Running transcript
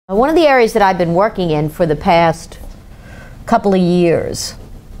One of the areas that I've been working in for the past couple of years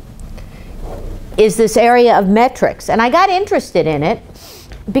is this area of metrics, and I got interested in it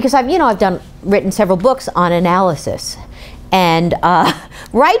because I've written several books on analysis, and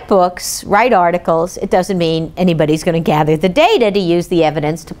write books, write articles. It doesn't mean anybody's going to gather the data to use the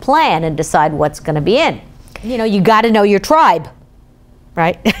evidence to plan and decide what's going to be in. You got to know your tribe.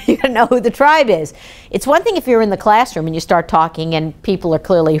 Right? You gotta know who the tribe is. It's one thing if you're in the classroom and you start talking and people are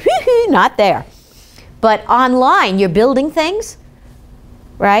clearly not there. But online, you're building things,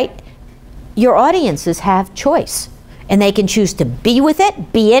 right? Your audiences have choice. And they can choose to be with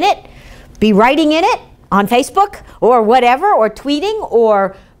it, be in it, be writing in it on Facebook or whatever, or tweeting,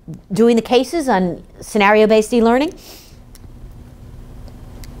 or doing the cases on scenario-based e-learning.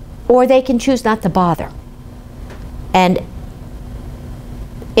 Or they can choose not to bother. And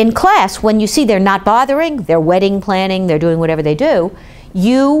in class, when you see they're not bothering, they're wedding planning, they're doing whatever they do,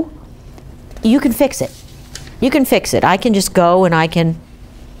 you can fix it. You can fix it. I can just go and I can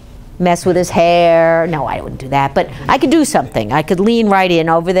mess with his hair. No, I wouldn't do that, but I could do something. I could lean right in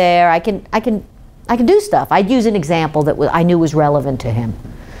over there. I can do stuff. I'd use an example that I knew was relevant to him.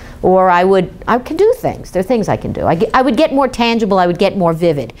 Or I can do things. There are things I can do. I would get more tangible. I would get more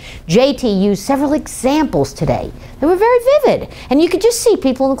vivid. JT used several examples today. They were very vivid. And you could just see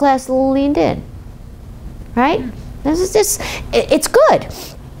people in the class a little leaned in. Right? It's good.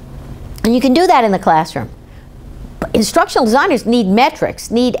 And you can do that in the classroom. But instructional designers need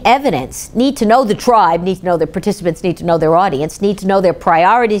metrics, need evidence, need to know the tribe, need to know their participants, need to know their audience, need to know their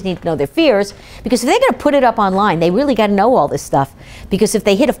priorities, need to know their fears. Because if they're going to put it up online, they really got to know all this stuff. Because if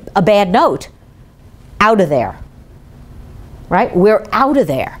they hit a bad note, out of there. Right? We're out of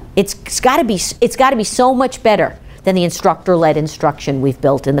there. It's got to be so much better than the instructor-led instruction we've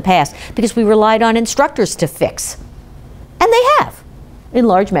built in the past, because we relied on instructors to fix. And they have. In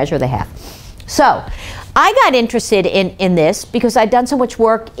large measure, they have. So I got interested in this because I'd done so much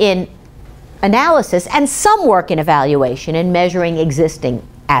work in analysis and some work in evaluation and measuring existing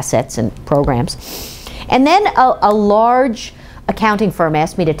assets and programs. And then a large accounting firm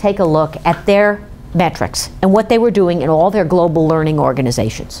asked me to take a look at their metrics and what they were doing in all their global learning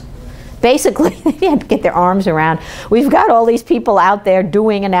organizations. Basically, they had to get their arms around, we've got all these people out there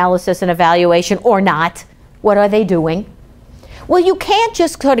doing analysis and evaluation, or not. What are they doing? Well, you can't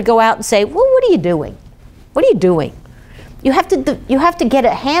just sort of go out and say, well, what are you doing? What are you doing? You have to get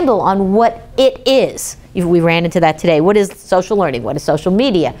a handle on what it is. We ran into that today. What is social learning? What is social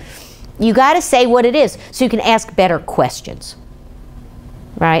media? You got to say what it is so you can ask better questions.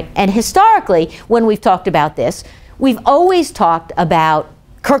 Right? And historically, when we've talked about this, we've always talked about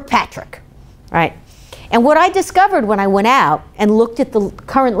Kirkpatrick. Right? And what I discovered when I went out and looked at the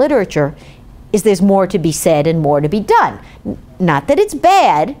current literature is there's more to be said and more to be done. Not that it's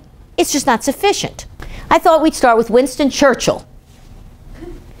bad, it's just not sufficient. I thought we'd start with Winston Churchill.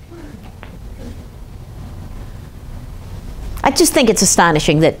 I just think it's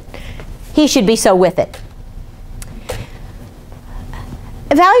astonishing that he should be so with it.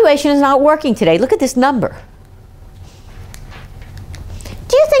 Evaluation is not working today. Look at this number.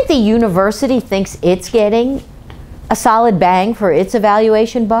 Do you think the university thinks it's getting a solid bang for its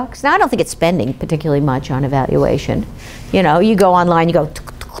evaluation bucks? Now, I don't think it's spending particularly much on evaluation. You go online, you go,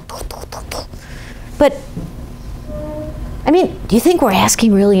 but, I mean, do you think we're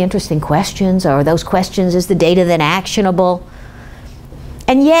asking really interesting questions? Or are those questions, is the data then actionable?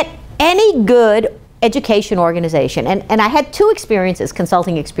 And yet, any good education organization, and I had two experiences,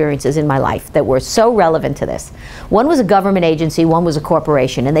 consulting experiences in my life that were so relevant to this. One was a government agency, one was a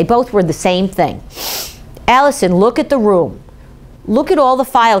corporation, and they both were the same thing. Allison, look at the room. Look at all the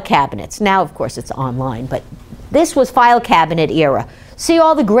file cabinets. Now, of course, it's online, but this was file cabinet era. See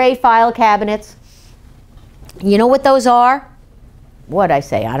all the gray file cabinets? You know what those are? What'd I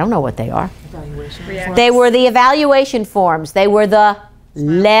say? I don't know what they are. They were the evaluation forms. They were the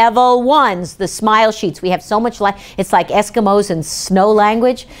level ones, the smile sheets. We have so much, it's like Eskimos and snow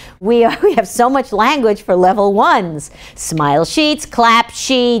language. We have so much language for level ones. Smile sheets, clap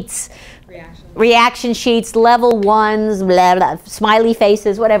sheets, reaction sheets, level ones, blah, blah, smiley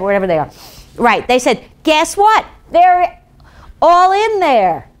faces, whatever they are. Right, they said, guess what? They're all in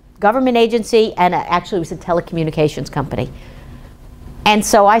there. Government agency, and actually it was a telecommunications company. And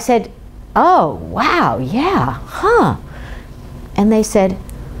so I said, oh, wow, yeah, huh. And they said,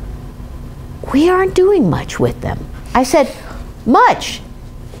 we aren't doing much with them. I said, much?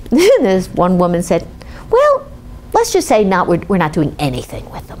 This one woman said, well, let's just say we're not doing anything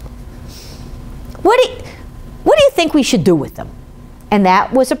with them. What do you think we should do with them? And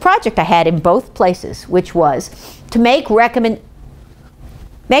that was a project I had in both places, which was to make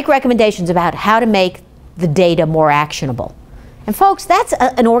Make recommendations about how to make the data more actionable. And folks, that's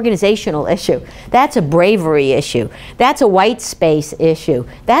an organizational issue. That's a bravery issue. That's a white space issue.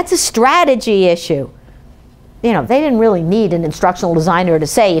 That's a strategy issue. You know, they didn't really need an instructional designer to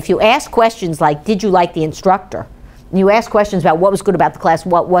say, if you ask questions like, did you like the instructor? And you ask questions about what was good about the class,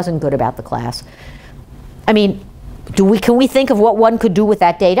 what wasn't good about the class. I mean, can we think of what one could do with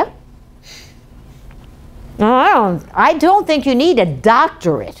that data? No, I don't think you need a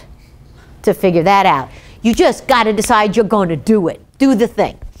doctorate to figure that out. You just got to decide you're going to do it. Do the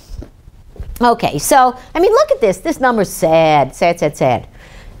thing. Okay, so, I mean, look at this. This number's sad, sad, sad, sad.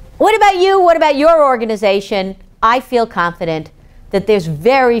 What about you? What about your organization? I feel confident that there's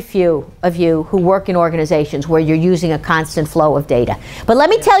very few of you who work in organizations where you're using a constant flow of data. But let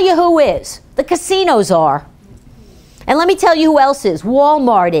me tell you who is. The casinos are. And let me tell you who else is.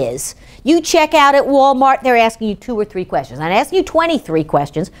 Walmart is. You check out at Walmart, they're asking you 2 or 3 questions. I'm asking you 23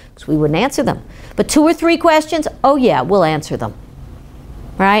 questions because we wouldn't answer them. But 2 or 3 questions, oh yeah, we'll answer them.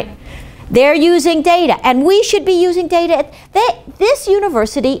 Right? They're using data, and we should be using data. This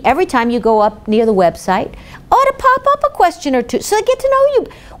university, every time you go up near the website, ought to pop up a question or 2 so they get to know you.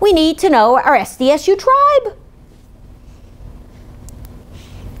 We need to know our SDSU tribe.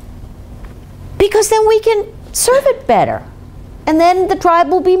 Because then we can serve it better. And then the tribe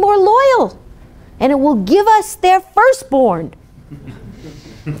will be more loyal. And it will give us their firstborn.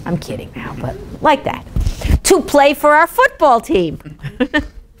 I'm kidding now, but like that. To play for our football team.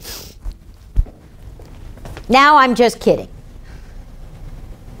 Now I'm just kidding.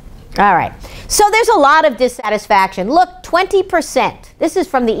 All right. So there's a lot of dissatisfaction. Look, 20%. This is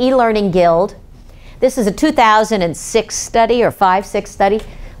from the E-Learning Guild. This is a 2006 study or 5-6 study.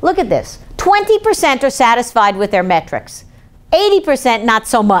 Look at this. 20% are satisfied with their metrics. 80% not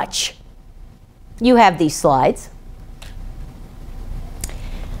so much. You have these slides.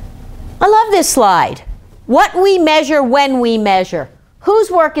 I love this slide. What we measure when we measure. Whose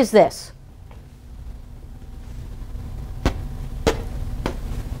work is this?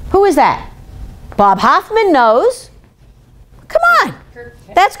 Who is that? Bob Hoffman knows. Come on.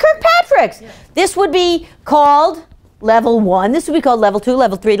 That's Kirkpatrick's. Yeah. This would be called level 1. This would be called level 2,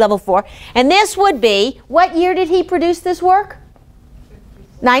 level 3, level 4. And this would be, what year did he produce this work?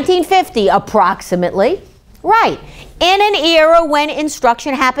 1950, approximately. Right. In an era when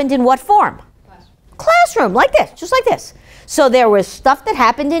instruction happened in what form? Classroom, like this, just like this. So there was stuff that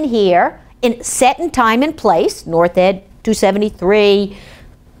happened in here, set in time and place, North Ed 273,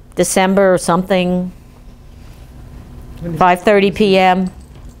 December or something, 5:30 p.m.,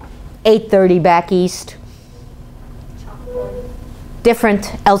 8:30 back east.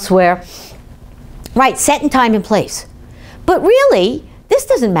 Different elsewhere. Right, set in time and place. But really, this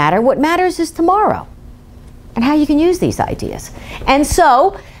doesn't matter. What matters is tomorrow and how you can use these ideas. And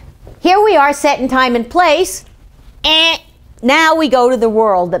so, here we are set in time and place. Now we go to the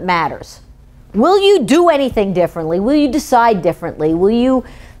world that matters. Will you do anything differently? Will you decide differently? Will you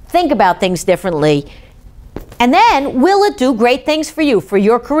think about things differently? And then, will it do great things for you, for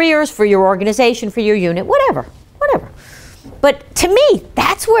your careers, for your organization, for your unit, whatever, whatever. But to me,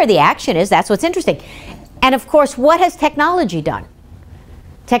 that's where the action is. That's what's interesting. And of course, what has technology done?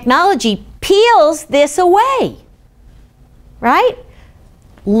 Technology peels this away, right?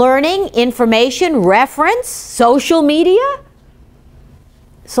 Learning, information, reference, social media.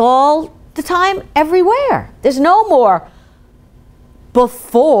 It's all the time, everywhere. There's no more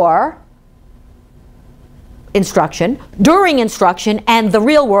before instruction, during instruction, and the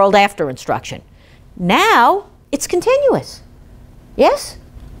real world after instruction. Now, it's continuous. Yes?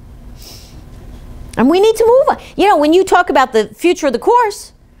 And we need to move on. You know, when you talk about the future of the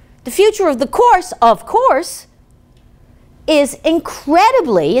course, of course, is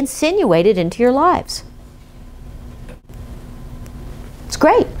incredibly insinuated into your lives. It's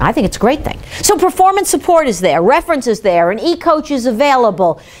great. I think it's a great thing. So performance support is there, reference is there, an e-coach is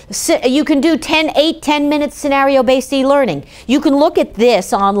available. You can do 10-minute scenario-based e-learning. You can look at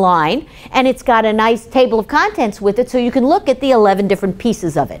this online, and it's got a nice table of contents with it, so you can look at the 11 different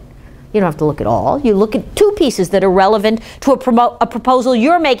pieces of it. You don't have to look at all. You look at 2 pieces that are relevant to a proposal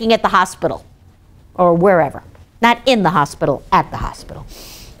you're making at the hospital or wherever. Not in the hospital, at the hospital.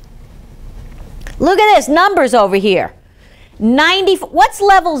 Look at this, numbers over here. What's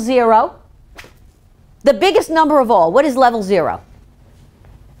level 0? The biggest number of all. What is level 0?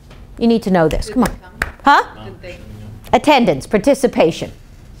 You need to know this. Come on. Huh? Attendance, participation.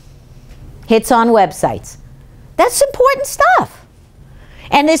 Hits on websites. That's important stuff.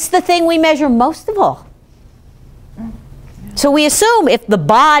 And it's the thing we measure most of all. So we assume if the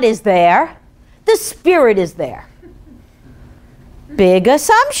bod is there, the spirit is there. Big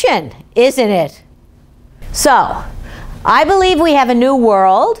assumption, isn't it? So, I believe we have a new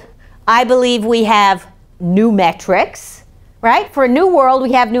world. I believe we have new metrics, right? For a new world,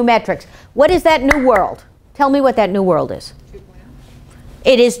 we have new metrics. What is that new world? Tell me what that new world is. 2.0.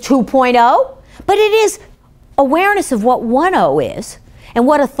 It is 2.0, but it is awareness of what 1.0 is and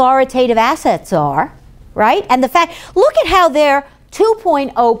what authoritative assets are, right? And the fact, look at how their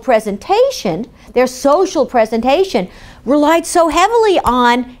 2.0 presentation, their social presentation, relied so heavily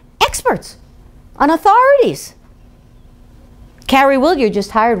on experts, on authorities. Carrie Williard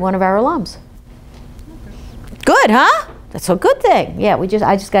just hired one of our alums. Good, huh? That's a good thing. Yeah,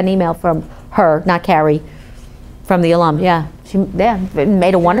 I just got an email from her, not Carrie, from the alum. Yeah, she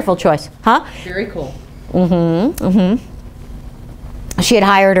made a wonderful choice. Huh? Very cool. She had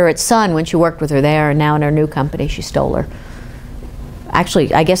hired her at Sun when she worked with her there, and now in her new company, she stole her.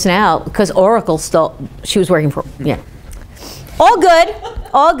 Actually, I guess now, because Oracle stole, she was working for, yeah. All good,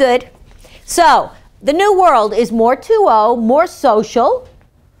 all good. So, the new world is more 2.0, more social,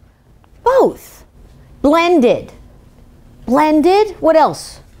 both. Blended. Blended, what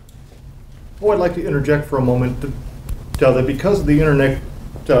else? Oh, I'd like to interject for a moment to tell that because of the internet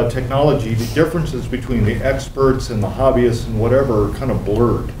technology, the differences between the experts and the hobbyists and whatever are kind of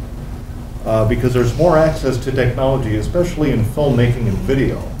blurred. Because there's more access to technology, especially in filmmaking and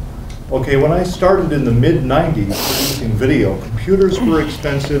video. Okay, when I started in the mid-90s producing video, computers were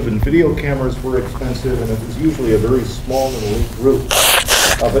expensive and video cameras were expensive, and it was usually a very small and elite group.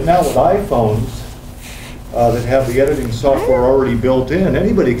 But now with iPhones that have the editing software already built in,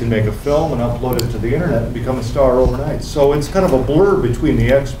 anybody can make a film and upload it to the internet and become a star overnight. So it's kind of a blur between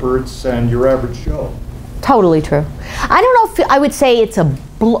the experts and your average Joe. Totally true. I don't know if I would say it's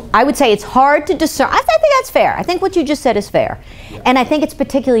I would say it's hard to discern. I think that's fair. I think what you just said is fair. Yeah. And I think it's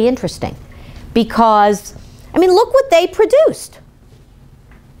particularly interesting because, I mean, look what they produced.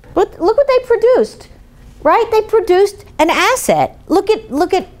 Look what they produced, right? They produced an asset. Look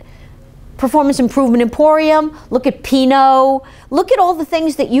at Performance Improvement Emporium. Look at Pinot. Look at all the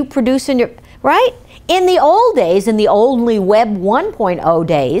things that you produce in your, right? In the old days, in the only Web 1.0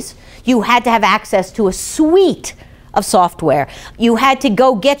 days, you had to have access to a suite of software. You had to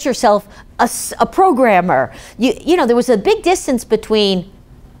go get yourself a programmer. You know, there was a big distance between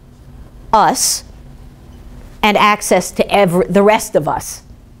us and access to the rest of us.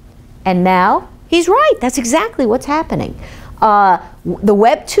 And now, he's right. That's exactly what's happening. The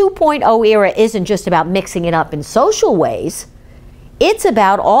Web 2.0 era isn't just about mixing it up in social ways. It's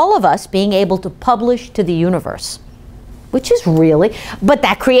about all of us being able to publish to the universe, which is really, but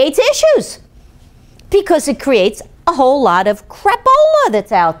that creates issues because it creates a whole lot of crapola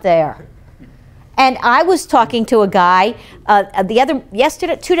that's out there. And I was talking to a guy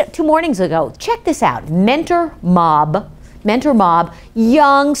yesterday, two mornings ago. Check this out, Mentor Mob,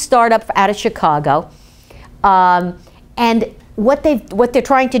 young startup out of Chicago. And what they're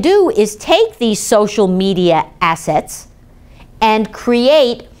trying to do is take these social media assets and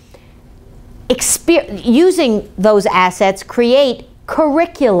create, using those assets, create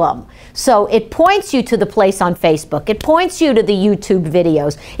curriculum. So it points you to the place on Facebook. It points you to the YouTube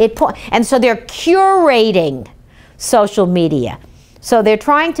videos. And so they're curating social media. So they're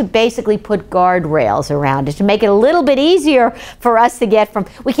trying to basically put guardrails around it to make it a little bit easier for us to get from,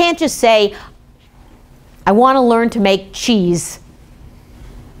 we can't just say, I want to learn to make cheese,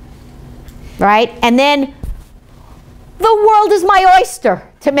 right? And then the world is my oyster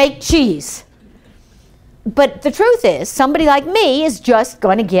to make cheese. But the truth is, somebody like me is just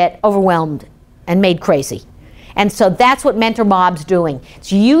going to get overwhelmed and made crazy. And so that's what Mentor Mob's doing.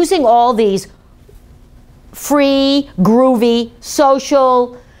 It's using all these free, groovy,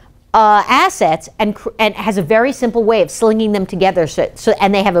 social assets and has a very simple way of slinging them together.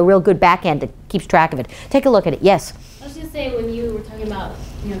 And they have a real good back end that keeps track of it. Take a look at it. Yes? I was going to say, when you were talking about,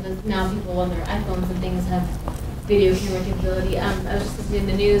 you know, now people on their iPhones and things have video camera capability, I was just listening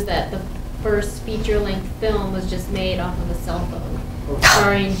to the news that the first feature-length film was just made off of a cell phone,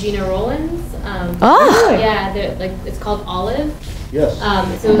 starring Gina Rollins. Yeah, it's called Olive. Yes.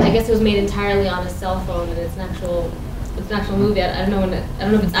 So I guess it was made entirely on a cell phone, and it's an actual movie. I don't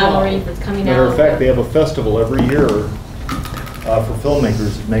know if it's out already, if it's coming out. Matter of fact, they have a festival every year for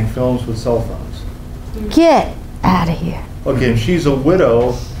filmmakers that make films with cell phones. Get out of here. Okay, and she's a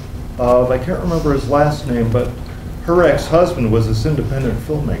widow of, I can't remember his last name, but her ex-husband was this independent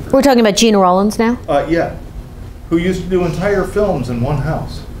filmmaker. We're talking about Gina Rollins now? Yeah, who used to do entire films in one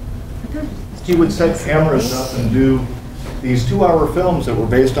house. He would set cameras up and do these 2-hour films that were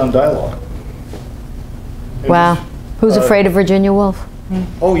based on dialogue. Wow. Who's Afraid of Virginia Woolf?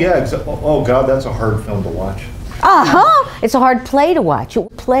 Oh yeah, oh God, that's a hard film to watch. It's a hard play to watch. It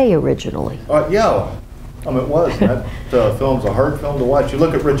was a play originally. Yeah, it was. And that film's a hard film to watch. You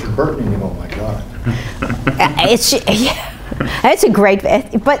look at Richard Burton and you go, oh my God. It's a great,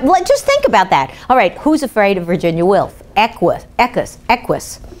 but just think about that. All right, who's afraid of Virginia Woolf? Equus.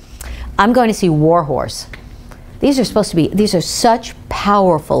 I'm going to see War Horse. These are such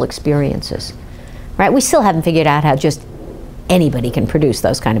powerful experiences, right? We still haven't figured out how just anybody can produce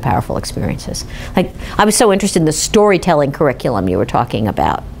those kind of powerful experiences. Like, I was so interested in the storytelling curriculum you were talking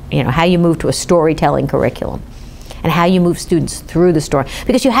about, how you move to a storytelling curriculum and how you move students through the story.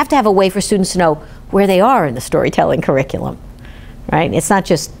 Because you have to have a way for students to know where they are in the storytelling curriculum, right? It's not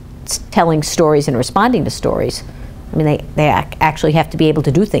just telling stories and responding to stories. I mean, they actually have to be able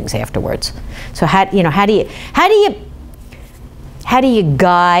to do things afterwards. So how do you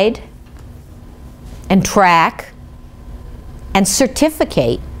guide and track and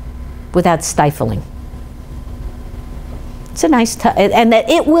certificate without stifling? It's a nice, and that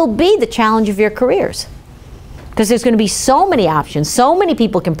it will be the challenge of your careers, because there's going to be so many options, so many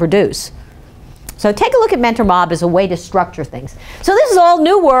people can produce. So take a look at Mentor Mob as a way to structure things. So this is all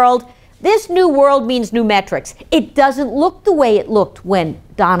new world. This new world means new metrics. It doesn't look the way it looked when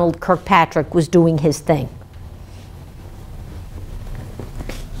Donald Kirkpatrick was doing his thing.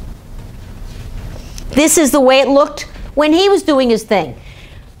 This is the way it looked when he was doing his thing.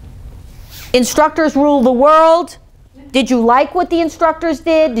 Instructors rule the world. Did you like what the instructors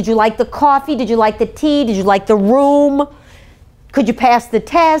did? Did you like the coffee? Did you like the tea? Did you like the room? Could you pass the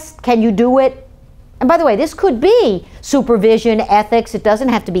test? Can you do it? And by the way, this could be supervision, ethics. It doesn't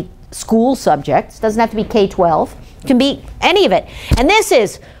have to be school subjects. It doesn't have to be K-12. It can be any of it. And this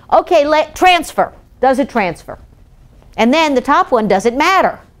is, okay, transfer. Does it transfer? And then the top one, does it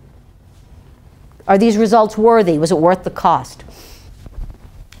matter? Are these results worthy? Was it worth the cost?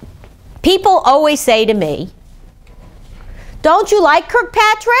 People always say to me, don't you like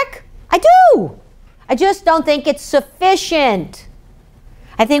Kirkpatrick? I do. I just don't think it's sufficient.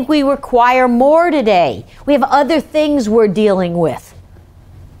 I think we require more today. We have other things we're dealing with.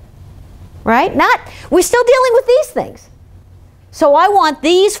 Right? We're still dealing with these things. So I want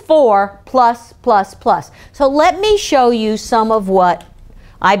these 4 plus, plus, plus. So let me show you some of what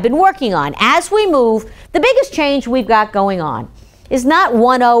I've been working on. As we move, the biggest change we've got going on is not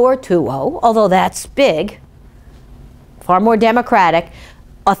 1.0 or 2.0, although that's big, far more democratic,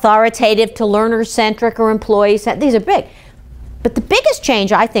 authoritative to learner-centric or employees. These are big. But the biggest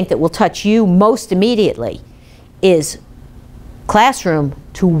change I think that will touch you most immediately is classroom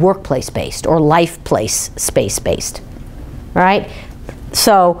to workplace-based or life-place space-based, right?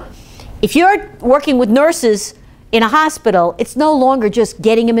 So if you're working with nurses in a hospital, it's no longer just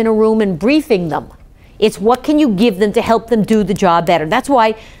getting them in a room and briefing them. It's what can you give them to help them do the job better. That's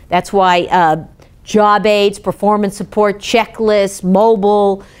why job aids, performance support, checklists,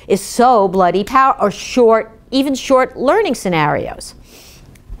 mobile is so bloody powerful, or even short learning scenarios.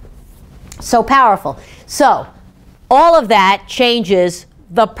 So powerful. So all of that changes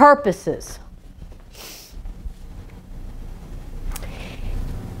the purposes.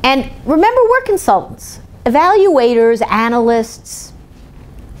 And remember, we're consultants. Evaluators, analysts,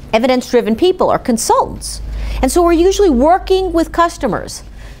 evidence-driven people are consultants. And so we're usually working with customers.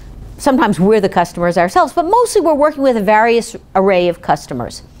 Sometimes we're the customers ourselves, but mostly we're working with a various array of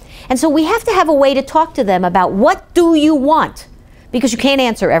customers. And so we have to have a way to talk to them about what do you want, because you can't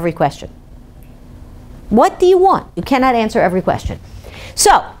answer every question. What do you want? You cannot answer every question.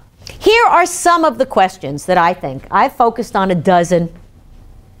 So here are some of the questions that I think. I've focused on a dozen.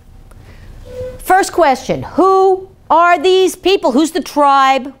 First question, who are these people? Who's the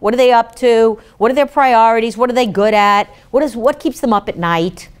tribe? What are they up to? What are their priorities? What are they good at? What keeps them up at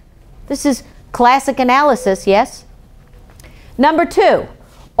night? This is classic analysis, yes? Number 2,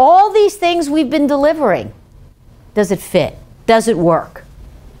 all these things we've been delivering, does it fit? Does it work?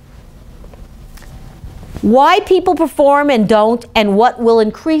 Why people perform and don't, and what will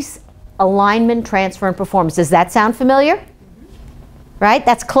increase alignment, transfer, and performance. Does that sound familiar? Right?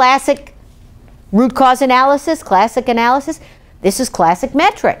 That's classic root cause analysis, classic analysis. This is classic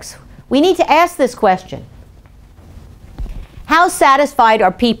metrics. We need to ask this question. How satisfied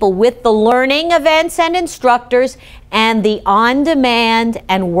are people with the learning events and instructors and the on-demand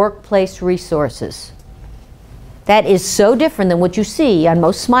and workplace resources? That is so different than what you see on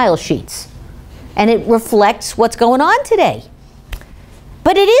most smile sheets. And it reflects what's going on today.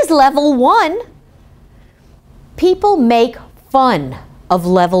 But it is level 1. People make fun of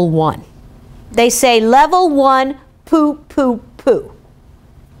level 1. They say level 1, poo, poo, poo.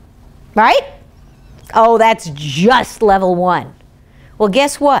 Right? Oh, that's just level 1. Well,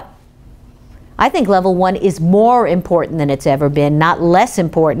 guess what? I think level 1 is more important than it's ever been, not less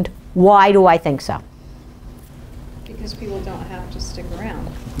important. Why do I think so? Because people don't have to stick around.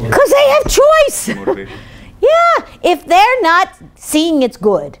 Because they have choice. Motivation. Yeah, if they're not seeing it's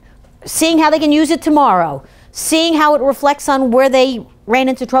good, seeing how they can use it tomorrow, seeing how it reflects on where they ran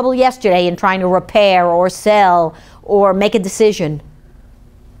into trouble yesterday and trying to repair or sell or make a decision,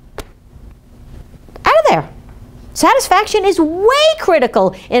 out of there. Satisfaction is way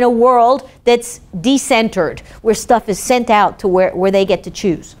critical in a world that's decentered, where stuff is sent out to where they get to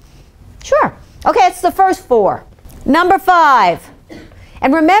choose. Sure. Okay, it's the first 4. Number 5.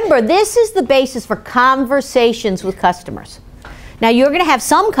 And remember, this is the basis for conversations with customers. Now, you're going to have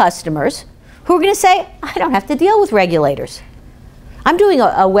some customers who are going to say, I don't have to deal with regulators. I'm doing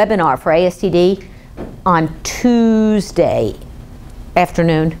a webinar for ASTD on Tuesday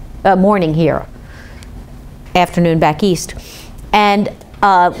afternoon, morning here, afternoon back east. And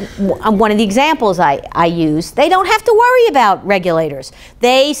one of the examples I use, they don't have to worry about regulators.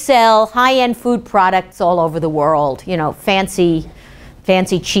 They sell high-end food products all over the world, you know, fancy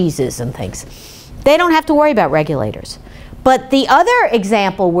cheeses and things. They don't have to worry about regulators. But the other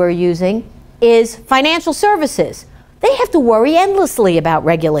example we're using is financial services. They have to worry endlessly about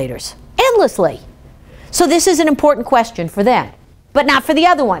regulators, endlessly. So this is an important question for them, but not for the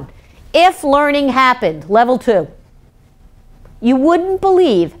other one. If learning happened, level 2, you wouldn't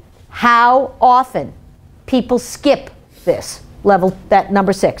believe how often people skip this level, that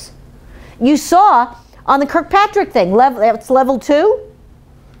number 6. You saw on the Kirkpatrick thing, it's level 2,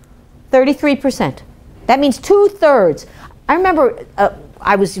 33%. That means 2/3. I remember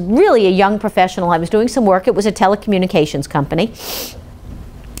I was really a young professional. I was doing some work. It was a telecommunications company.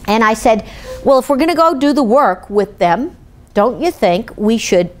 And I said, well, if we're going to go do the work with them, don't you think we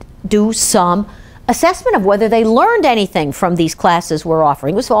should do some assessment of whether they learned anything from these classes we're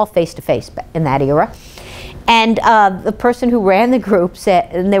offering? It was all face-to-face in that era. And the person who ran the group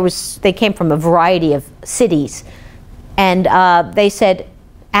said, and they came from a variety of cities, and they said,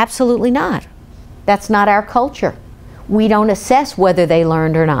 absolutely not. That's not our culture. We don't assess whether they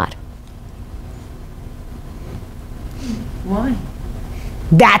learned or not. Why?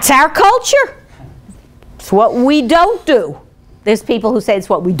 That's our culture. It's what we don't do. There's people who say it's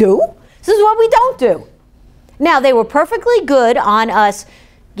what we do. This is what we don't do. Now, they were perfectly good on us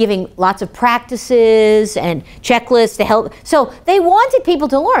giving lots of practices and checklists to help. So they wanted people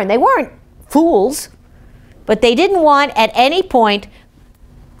to learn. They weren't fools, but they didn't want at any point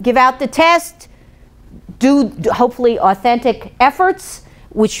give out the test, do hopefully authentic efforts,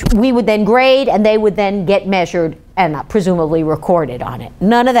 which we would then grade, and they would then get measured and presumably recorded on it.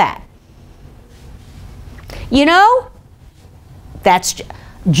 None of that. You know, that's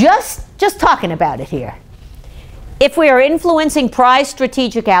just talking about it here. If we are influencing prize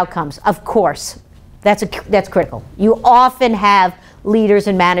strategic outcomes, of course, that's critical. You often have leaders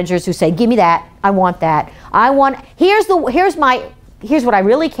and managers who say, give me that, I want that. Here's what I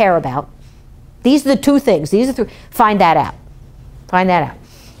really care about. These are the 2 things. These are 3. Find that out. Find that out.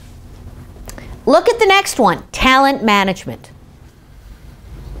 Look at the next one, talent management.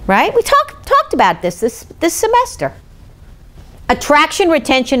 Right? We talked about this semester. Attraction,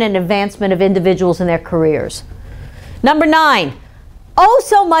 retention, and advancement of individuals in their careers. Number 9, oh,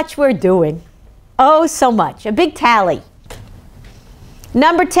 so much we're doing. Oh, so much. A big tally.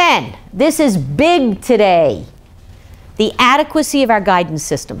 Number 10, this is big today. The adequacy of our guidance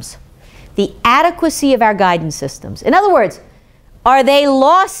systems. The adequacy of our guidance systems. In other words, are they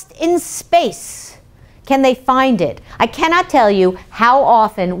lost in space? Can they find it? I cannot tell you how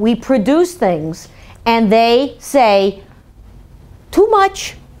often we produce things and they say, too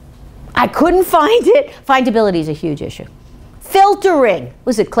much. I couldn't find it. Findability is a huge issue. Filtering.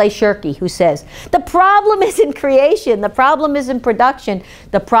 Was it Clay Shirky who says, the problem isn't creation, the problem isn't production,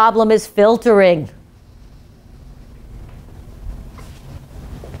 the problem is filtering.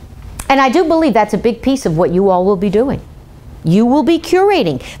 And I do believe that's a big piece of what you all will be doing. You will be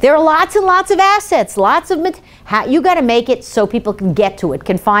curating. There are lots and lots of assets, lots of, you got to make it so people can get to it,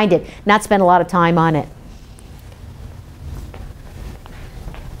 can find it, not spend a lot of time on it.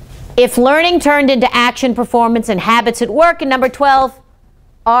 If learning turned into action, performance, and habits at work, and number 12,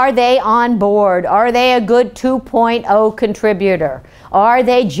 are they on board? Are they a good 2.0 contributor? Are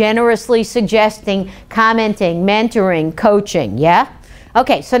they generously suggesting, commenting, mentoring, coaching? Yeah?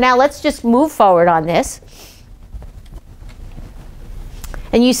 Okay, so now let's just move forward on this.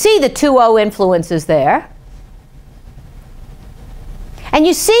 And you see the 2.0 influences there. And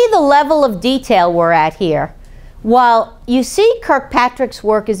you see the level of detail we're at here. While you see Kirkpatrick's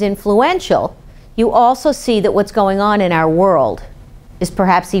work is influential, you also see that what's going on in our world is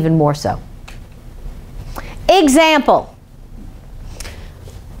perhaps even more so. Example.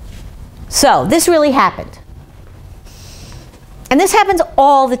 So this really happened. And this happens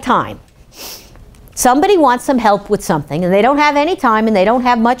all the time. Somebody wants some help with something, and they don't have any time, and they don't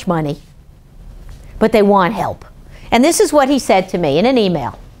have much money, but they want help. And this is what he said to me in an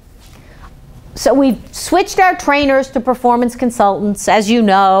email. So we've switched our trainers to performance consultants. As you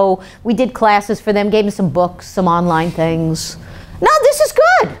know, we did classes for them, gave them some books, some online things. No, this is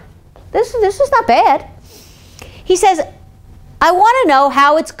good. This is not bad. He says, I want to know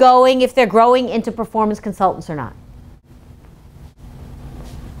how it's going, if they're growing into performance consultants or not.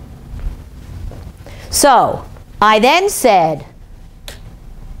 So I then said,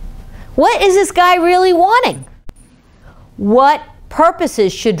 what is this guy really wanting? What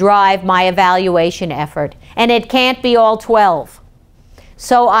purposes should drive my evaluation effort? And it can't be all 12.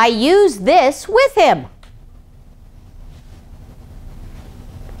 So I used this with him.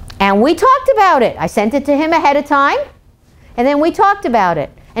 And we talked about it. I sent it to him ahead of time, and then we talked about it.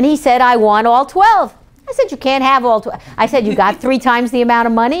 And he said, I want all 12. I said, you can't have all 12. I said, you got 3 times the amount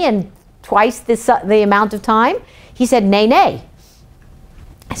of money and twice the amount of time? He said, nay, nay.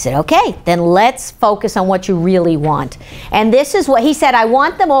 I said, okay, then let's focus on what you really want. And this is what he said, I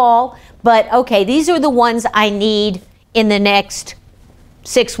want them all, but okay, these are the ones I need in the next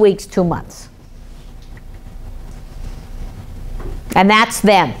 6 weeks, 2 months. And that's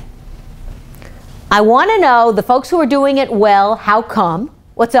them. I want to know the folks who are doing it well, how come?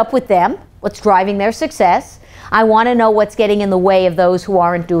 What's up with them? What's driving their success? I want to know what's getting in the way of those who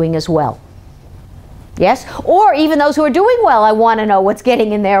aren't doing as well. Yes? Or even those who are doing well, I want to know what's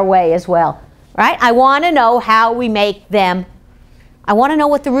getting in their way as well. Right? I want to know how we make them, I want to know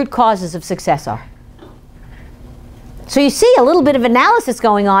what the root causes of success are. So you see a little bit of analysis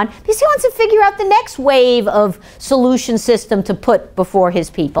going on because he wants to figure out the next wave of solution system to put before his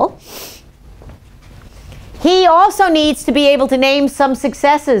people. He also needs to be able to name some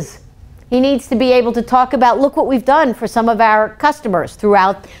successes. He needs to be able to talk about, look what we've done for some of our customers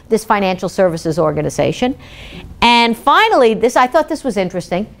throughout this financial services organization. And finally, I thought this was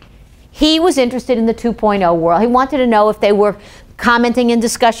interesting. He was interested in the 2.0 world. He wanted to know if they were commenting in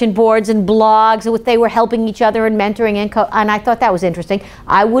discussion boards and blogs, and if they were helping each other and mentoring, and I thought that was interesting.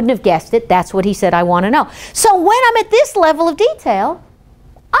 I wouldn't have guessed it. That's what he said, I want to know. So when I'm at this level of detail,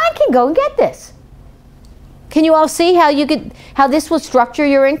 I can go and get this. Can you all see how this will structure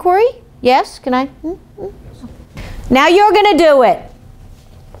your inquiry? Yes? Can I? Now you're going to do it.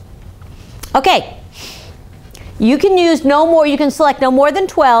 Okay. You can use no more, you can select no more than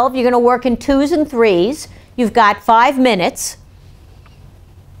 12. You're going to work in 2s and 3s. You've got 5 minutes.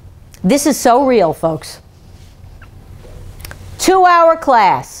 This is so real, folks. 2-hour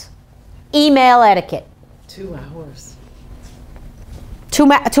class. Email etiquette. 2 hours.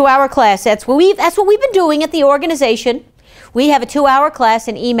 2-hour class. That's what we've been doing at the organization. We have a 2-hour class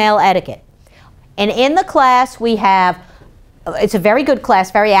in email etiquette. And in the class we have, it's a very good class,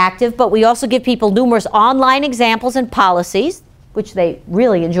 very active, but we also give people numerous online examples and policies, which they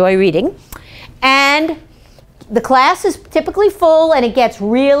really enjoy reading. And the class is typically full and it gets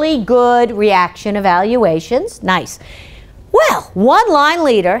really good reaction evaluations. Nice. Well, one line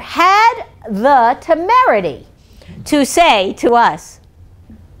leader had the temerity to say to us,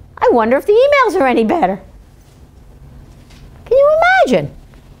 I wonder if the emails are any better. Can you imagine?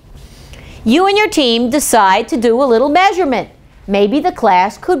 You and your team decide to do a little measurement. Maybe the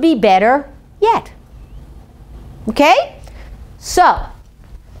class could be better yet. Okay? So,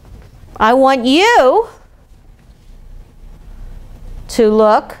 I want you to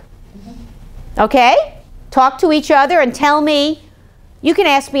look, okay? Talk to each other and tell me, you can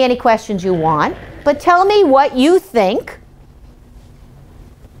ask me any questions you want, but tell me what you think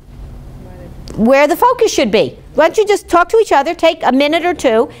where the focus should be. Why don't you just talk to each other, take a minute or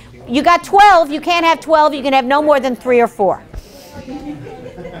 2. You got 12, you can't have 12, you can have no more than 3 or 4.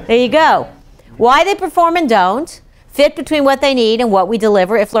 There you go. Why they perform and don't, fit between what they need and what we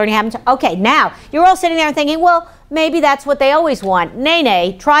deliver if learning happens. Okay, now, you're all sitting there and thinking, well, maybe that's what they always want. Nay,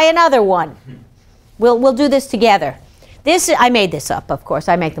 nay, try another one. We'll do this together. I made this up, of course,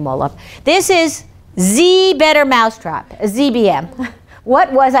 I make them all up. This is Z Better Mousetrap, a ZBM.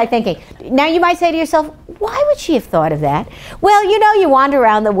 What was I thinking? Now you might say to yourself, why would she have thought of that? Well, you know, you wander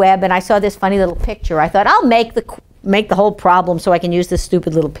around the web and I saw this funny little picture. I thought, I'll make the whole problem so I can use this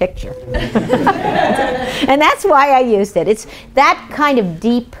stupid little picture. And that's why I used it. It's that kind of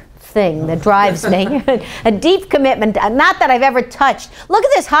deep thing that drives me. A deep commitment, not that I've ever touched. Look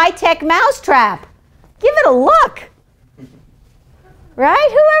at this high-tech mousetrap. Give it a look. Right?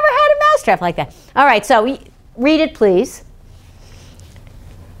 Whoever had a mousetrap like that? All right, so read it, please.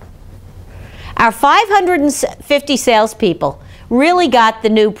 Our 550 salespeople really got the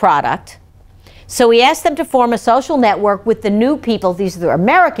new product. So we asked them to form a social network with the new people, these are the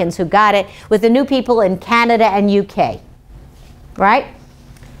Americans who got it, with the new people in Canada and UK, right?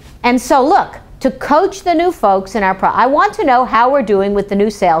 And so look, to coach the new folks in our I want to know how we're doing with the new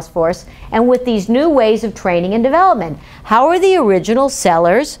sales force and with these new ways of training and development. How are the original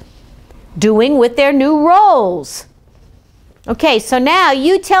sellers doing with their new roles? Okay, so now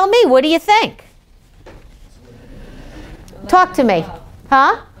you tell me, what do you think? Talk to me.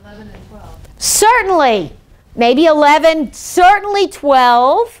 Huh? 11 and 12. Certainly. Maybe 11, certainly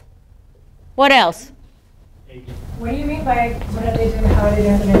 12. What else? What do you mean by what are they doing? How are they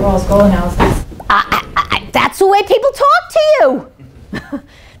doing the new roles goal analysis? That's the way people talk to you. They're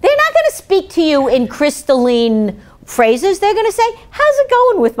not going to speak to you in crystalline phrases. They're going to say, how's it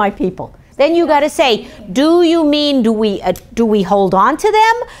going with my people? Then you got to say, do you mean, do we hold on to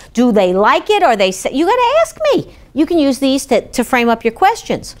them? Do they like it? Or they say, you got to ask me. You can use these to frame up your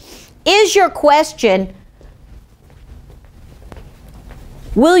questions. Is your question,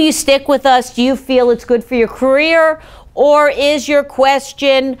 will you stick with us? Do you feel it's good for your career? Or is your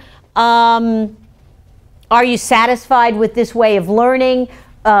question, are you satisfied with this way of learning?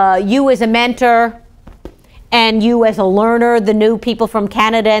 You as a mentor and you as a learner, the new people from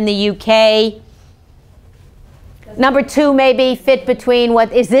Canada and the UK. Number 2, maybe fit between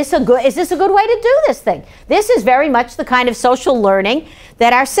what is this a good way to do this thing? This is very much the kind of social learning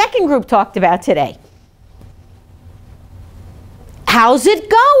that our second group talked about today. How's it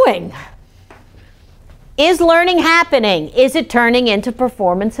going? Is learning happening? Is it turning into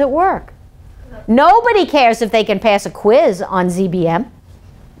performance at work? Nobody cares if they can pass a quiz on ZBM.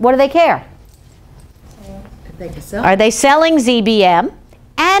 What do they care? Are they selling ZBM?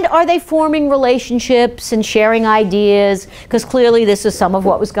 And are they forming relationships and sharing ideas? Because clearly this is some of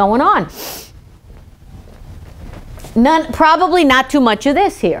what was going on. Probably not too much of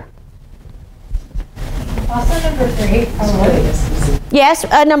this here. Also number 3, Yes,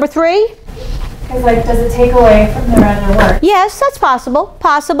 number 3? Because like, does it take away from their other work? Yes, that's possible.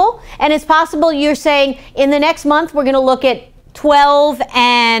 Possible. And it's possible you're saying in the next month we're going to look at 12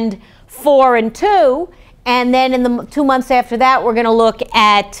 and 4 and 2. And then in the 2 months after that, we're going to look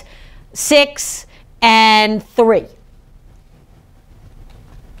at 6 and 3.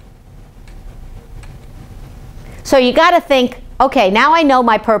 So you got to think, okay, now I know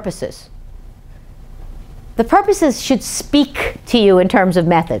my purposes. The purposes should speak to you in terms of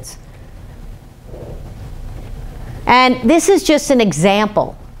methods. And this is just an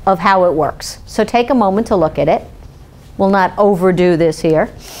example of how it works. So take a moment to look at it. We'll not overdo this here.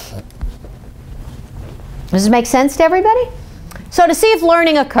 Does this make sense to everybody? So to see if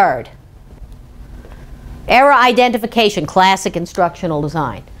learning occurred. Error identification, classic instructional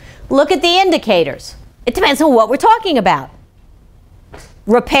design. Look at the indicators. It depends on what we're talking about.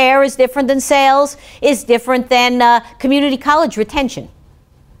 Repair is different than sales, is different than community college retention.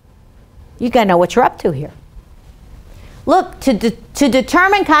 You got to know what you're up to here. Look, to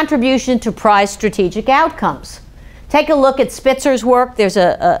determine contribution to prize strategic outcomes. Take a look at Spitzer's work. There's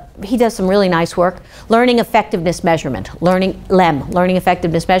he does some really nice work. Learning effectiveness measurement, learning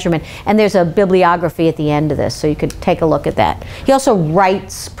effectiveness measurement. And there's a bibliography at the end of this, so you could take a look at that. He also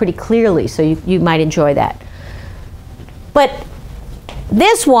writes pretty clearly, so you might enjoy that. But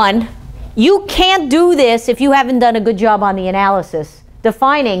this one, you can't do this if you haven't done a good job on the analysis,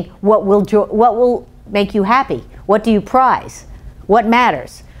 defining what will make you happy. What do you prize? What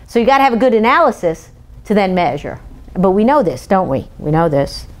matters? So you got to have a good analysis to then measure. But we know this, don't we? We know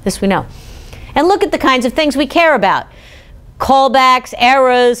this. This we know. And look at the kinds of things we care about. Callbacks,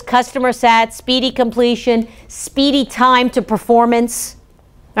 errors, customer sat, speedy completion, speedy time to performance.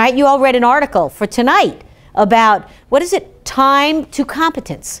 Right? You all read an article for tonight about, what is it? Time to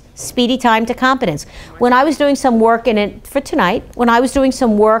competence. Speedy time to competence. When I was doing some work in it, for tonight, when I was doing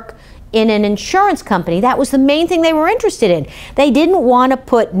some work in an insurance company, that was the main thing they were interested in. They didn't want to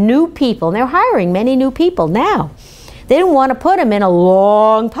put new people, and they're hiring many new people now. They didn't want to put them in a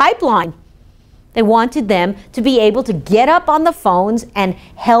long pipeline. They wanted them to be able to get up on the phones and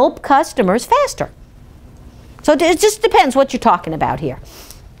help customers faster. So it just depends what you're talking about here.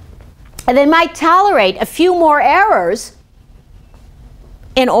 And they might tolerate a few more errors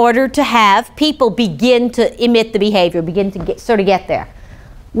in order to have people begin to emit the behavior, begin to sort of get there.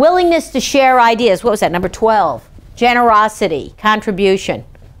 Willingness to share ideas. What was that? Number 12. Generosity, contribution.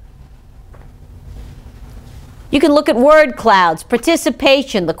 You can look at word clouds,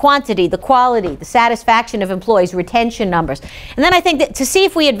 participation, the quantity, the quality, the satisfaction of employees, retention numbers. And then I think that to see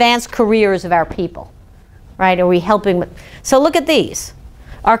if we advance careers of our people, right? Are we helping? So look at these.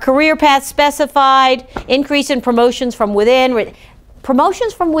 Are career paths specified? Increase in promotions from within.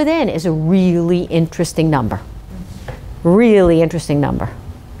 Promotions from within is a really interesting number. Really interesting number.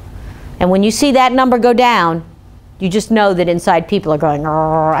 And when you see that number go down, you just know that inside people are going,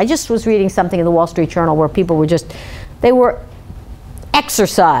 "Arr." I just was reading something in the Wall Street Journal where people were just, they were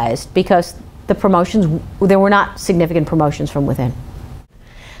exercised because the promotions, there were not significant promotions from within.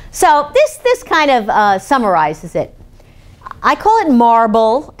 So this kind of summarizes it. I call it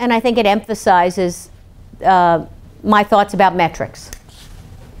marble, and I think it emphasizes my thoughts about metrics.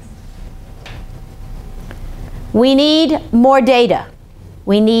 We need more data.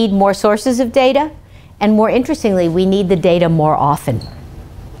 We need more sources of data, and more interestingly, we need the data more often.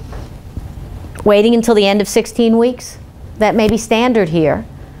 Waiting until the end of 16 weeks, that may be standard here.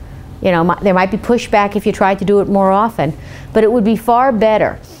 You know, there might be pushback if you tried to do it more often, but it would be far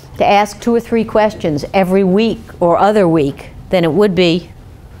better to ask 2 or 3 questions every week or other week than it would be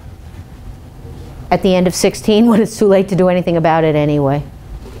at the end of 16 when it's too late to do anything about it anyway.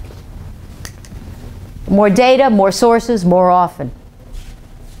 More data, more sources, more often.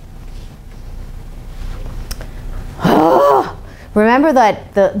 Remember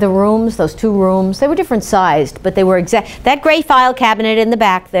that the rooms, those 2 rooms, they were different sized, but they were exact. That gray file cabinet in the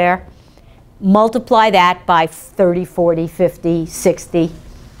back there, multiply that by 30, 40, 50, 60,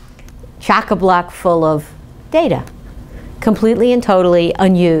 chock-a-block full of data. Completely and totally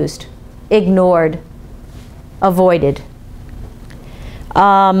unused, ignored, avoided.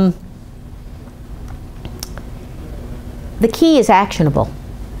 The key is actionable.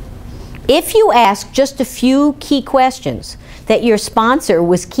 If you ask just a few key questions that your sponsor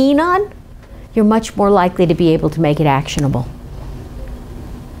was keen on, you're much more likely to be able to make it actionable.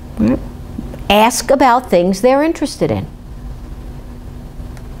 Ask about things they're interested in.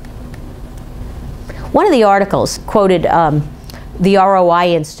 One of the articles quoted the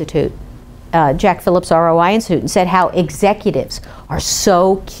ROI Institute, Jack Phillips' ROI Institute, and said how executives are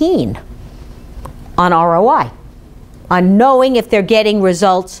so keen on ROI, on knowing if they're getting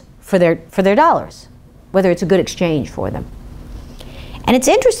results for their dollars, whether it's a good exchange for them. And it's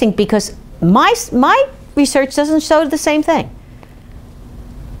interesting because my research doesn't show the same thing.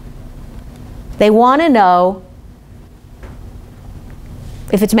 They want to know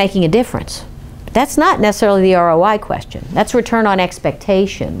if it's making a difference. But that's not necessarily the ROI question. That's return on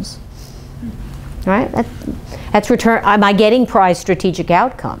expectations, right? That's return, am I getting prize strategic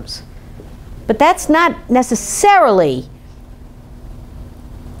outcomes? But that's not necessarily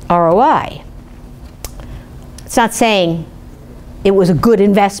ROI. It's not saying it was a good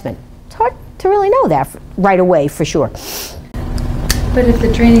investment. It's hard to really know that right away for sure. But if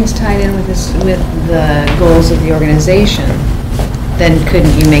the training's tied in with the goals of the organization, then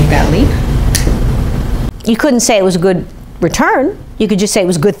couldn't you make that leap? You couldn't say it was a good return. You could just say it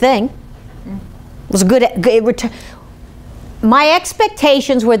was a good thing. It was a good return. My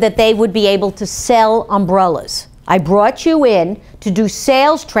expectations were that they would be able to sell umbrellas. I brought you in to do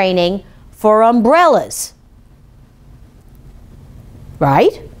sales training for umbrellas,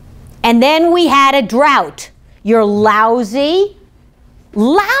 right? And then we had a drought. You're lousy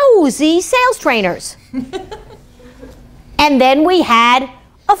sales trainers. And then we had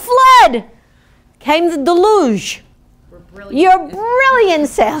a flood. Came the deluge. You're brilliant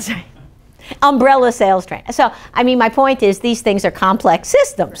sales trainers. Umbrella sales trainer. So, I mean, my point is these things are complex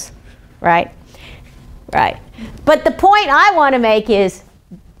systems, right? Right. But the point I want to make is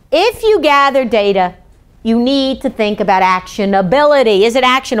if you gather data, you need to think about actionability. Is it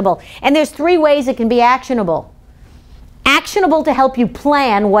actionable? And there's 3 ways it can be actionable. Actionable to help you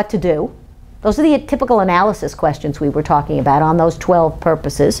plan what to do. Those are the typical analysis questions we were talking about on those 12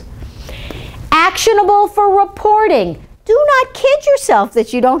 purposes. Actionable for reporting. Do not kid yourself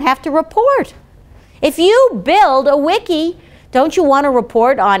that you don't have to report. If you build a wiki, don't you want to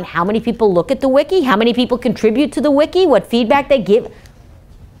report on how many people look at the wiki, how many people contribute to the wiki, what feedback they give?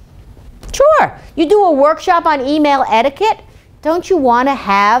 Sure. You do a workshop on email etiquette, don't you want to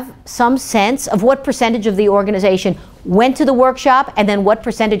have some sense of what percentage of the organization went to the workshop and then what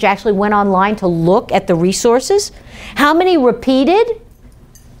percentage actually went online to look at the resources? How many repeated?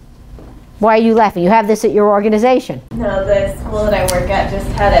 Why are you laughing? You have this at your organization. No, the school that I work at just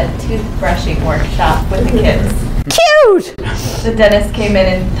had a toothbrushing workshop with the kids. Cute! The dentist came in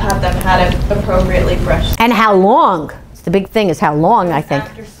and taught them how to appropriately brush. And how long? It's the big thing is how long, I think.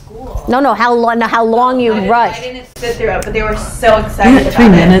 After school. No, how long you rush. I didn't sit through it, but they were so excited about 3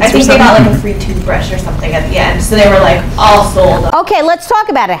 minutes it. I think or they got something. like a free toothbrush or something at the end, so they were like all sold. Okay, let's talk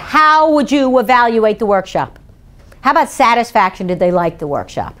about it. How would you evaluate the workshop? How about satisfaction? Did they like the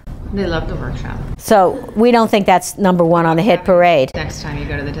workshop? They love the workshop. So we don't think that's number one on the hit parade. Next time you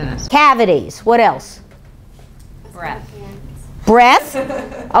go to the dentist. Cavities, what else? Breath. Breath,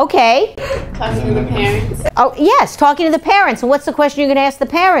 okay. Talking to the parents. Oh, yes, talking to the parents. And what's the question you're going to ask the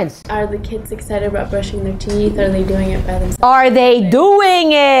parents? Are the kids excited about brushing their teeth? Are they doing it by themselves? Are they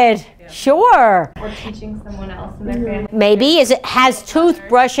doing it? Sure. Or teaching someone else in their family. Maybe has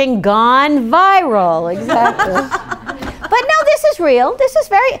toothbrushing gone viral? Exactly. But no, this is real. This is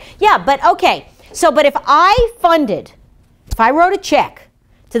but okay. So, but if I wrote a check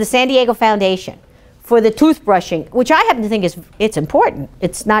to the San Diego Foundation for the toothbrushing, which I happen to think it's important.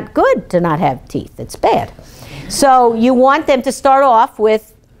 It's not good to not have teeth. It's bad. So you want them to start off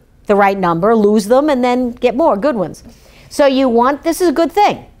with the right number, lose them, and then get more good ones. So this is a good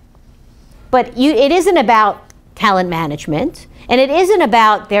thing. But it isn't about talent management, and it isn't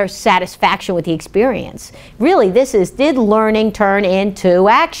about their satisfaction with the experience. Really, did learning turn into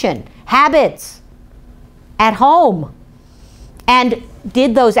action, habits at home? And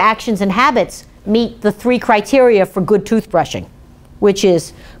did those actions and habits meet the 3 criteria for good toothbrushing, which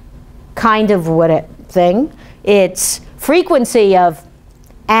is kind of it's frequency of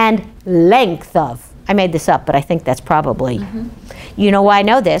and length of. I made this up, but I think that's probably, you know why I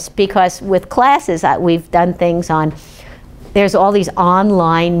know this? Because with classes, we've done things on, there's all this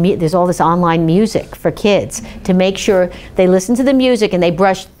online music for kids to make sure they listen to the music and they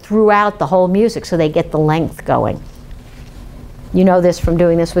brush throughout the whole music so they get the length going. You know this from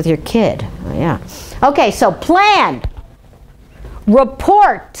doing this with your kid. Oh, yeah. Okay, so plan,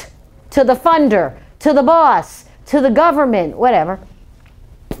 report to the funder, to the boss, to the government, whatever.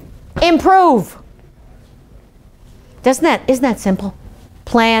 Improve. Isn't that simple?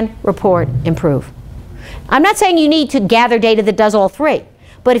 Plan, report, improve. I'm not saying you need to gather data that does all 3,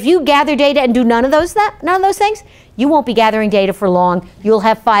 but if you gather data and do none of those things, you won't be gathering data for long. You'll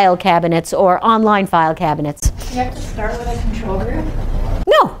have file cabinets or online file cabinets. You have to start with a control group?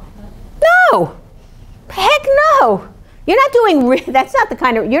 No. Heck no. You're not doing, that's not the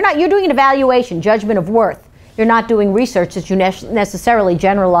kind of, you're doing an evaluation, judgment of worth. You're not doing research that you necessarily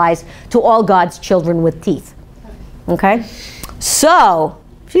generalize to all God's children with teeth. Okay? So,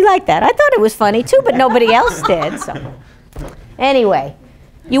 she liked that. I thought it was funny too, but nobody else did. So, anyway,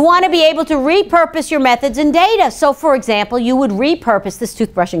 you want to be able to repurpose your methods and data. So, for example, you would repurpose, this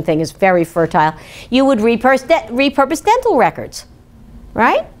toothbrushing thing is very fertile, you would repurpose dental records,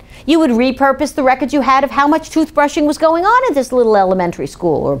 right? You would repurpose the records you had of how much toothbrushing was going on at this little elementary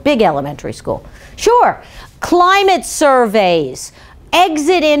school or big elementary school. Sure. Climate surveys,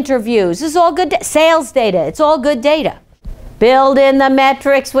 exit interviews, this is all good, sales data, it's all good data. Build in the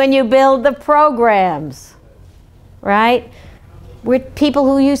metrics when you build the programs, right? We're people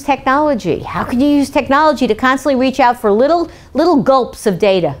who use technology. How can you use technology to constantly reach out for little gulps of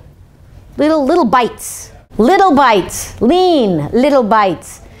data? Little bites, lean little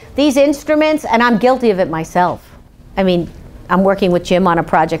bites. These instruments, and I'm guilty of it myself. I mean, I'm working with Jim on a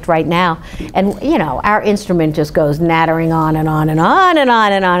project right now, and you know, our instrument just goes nattering on and on and on and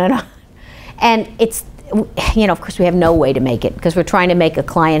on and on and on. And it's, you know, of course we have no way to make it because we're trying to make a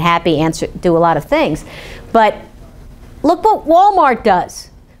client happy, do a lot of things. But look what Walmart does.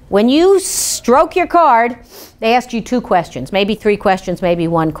 When you stroke your card, they ask you 2 questions, maybe 3 questions, maybe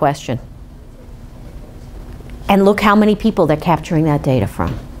 1 question. And look how many people they're capturing that data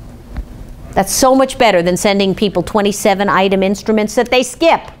from. That's so much better than sending people 27 item instruments that they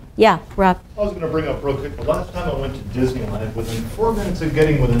skip. Yeah, Rob. I was going to bring up real quick, the last time I went to Disneyland, within 4 minutes of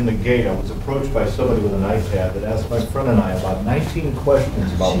getting within the gate, I was approached by somebody with an iPad that asked my friend and I about 19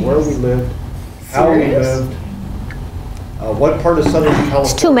 questions about where we lived, how we lived, what part of Southern California.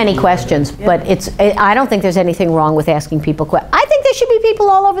 It's too many questions, but I don't think there's anything wrong with asking people questions. I think there should be people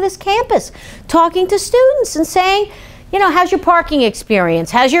all over this campus talking to students and saying, you know, how's your parking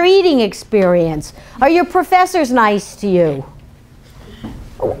experience? How's your eating experience? Are your professors nice to you?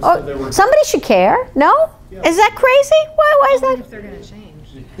 Somebody should care, no? Yeah. Is that crazy? Why is that? Only if they're going to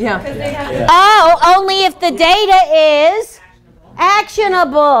change. Yeah. Oh, only if the data is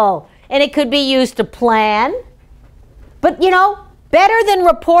actionable. And it could be used to plan. But, you know, better than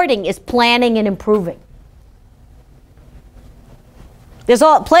reporting is planning and improving. There's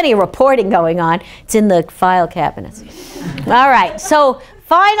plenty of reporting going on. It's in the file cabinets. All right, so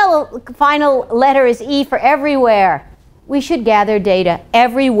final letter is E for everywhere. We should gather data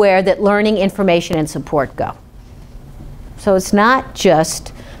everywhere that learning, information, and support go. So it's not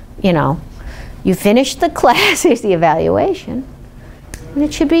just, you know, you finish the class, here's the evaluation. And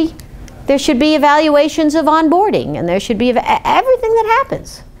it should be, there should be evaluations of onboarding, and there should be everything that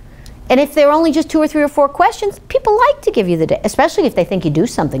happens. And if they're only just 2 or 3 or 4 questions, people like to give you the data, especially if they think you do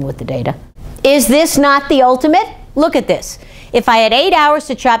something with the data. Is this not the ultimate? Look at this. If I had 8 hours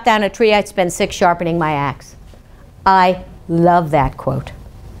to chop down a tree, I'd spend 6 sharpening my axe. I love that quote.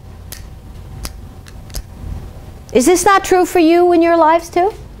 Is this not true for you in your lives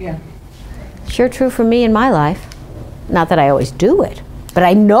too? Yeah. Sure true for me in my life. Not that I always do it, but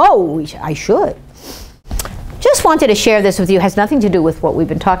I know I should. Just wanted to share this with you. It has nothing to do with what we've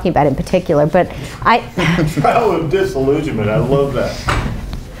been talking about in particular, but Trial of disillusionment, I love that.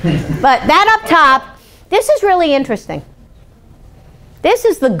 But that up top, this is really interesting. This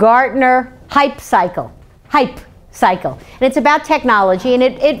is the Gartner hype cycle. And it's about technology, and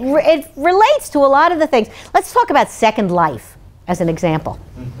it relates to a lot of the things. Let's talk about Second Life as an example.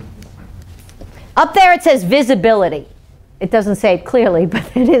 Up there it says visibility. It doesn't say it clearly,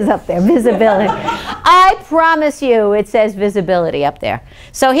 but it is up there, visibility. I promise you it says visibility up there.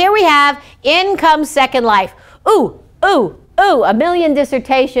 So here we have, in comes Second Life. Ooh, 1 million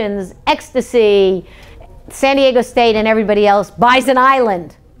dissertations, ecstasy, San Diego State and everybody else buys an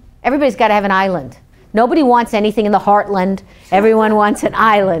island. Everybody's got to have an island. Nobody wants anything in the heartland. Everyone wants an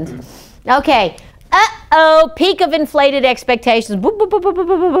island. Okay. Peak of inflated expectations.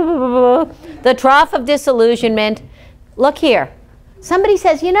 The trough of disillusionment. Look here. Somebody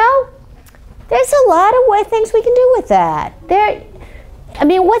says, you know, there's a lot of things we can do with that. I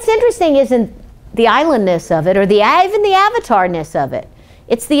mean, what's interesting isn't the islandness of it or even the avatarness of it.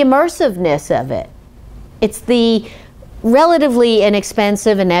 It's the immersiveness of it. It's the relatively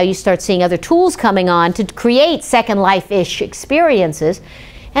inexpensive, and now you start seeing other tools coming on to create Second Life-ish experiences.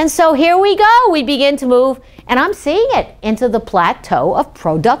 And so here we go. We begin to move, and I'm seeing it, into the plateau of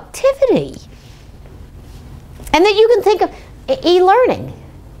productivity. And then you can think of e-learning.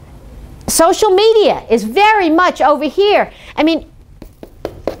 Social media is very much over here. I mean,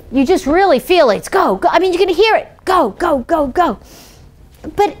 you just really feel it. It's go. I mean, you can hear it. Go.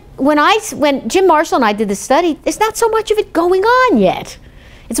 But when Jim Marshall and I did this study, there's not so much of it going on yet.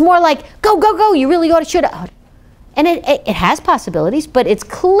 It's more like, go. You really ought to, should have. And it has possibilities, but it's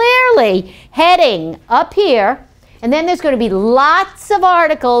clearly heading up here. And then there's going to be lots of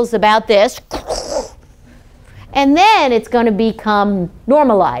articles about this. And then it's going to become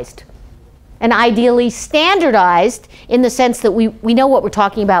normalized and ideally standardized in the sense that we know what we're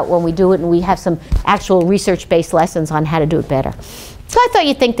talking about when we do it, and we have some actual research-based lessons on how to do it better. So I thought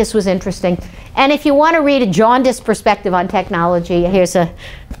you'd think this was interesting. And if you want to read a jaundiced perspective on technology,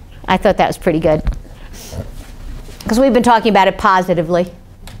 I thought that was pretty good. Because we've been talking about it positively.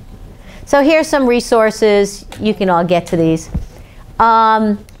 So here's some resources. You can all get to these.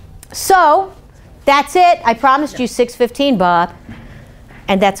 So that's it. I promised you 6:15, Bob.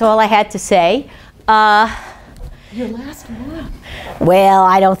 And that's all I had to say. Your last one. Well,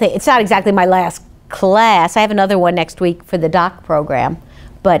 I don't think, it's not exactly my last class. I have another one next week for the doc program.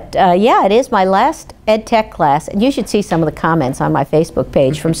 But yeah, it is my last ed tech class. And you should see some of the comments on my Facebook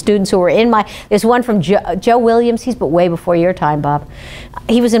page from students who were in there's one from Joe Williams. He's way before your time, Bob.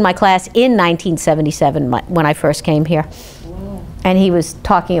 He was in my class in 1977 when I first came here. Whoa. And he was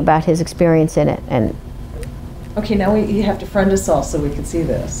talking about his experience in it. And okay, now you have to friend us all so we can see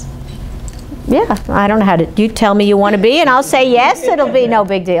this. yeah, I don't know how to, you tell me you want to be and I'll say yes, it'll be no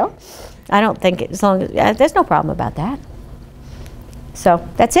big deal. I don't think as long as, there's no problem about that. So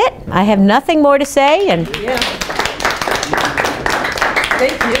that's it. I have nothing more to say. And Yeah.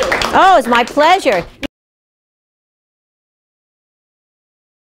 Thank you. oh, it's my pleasure.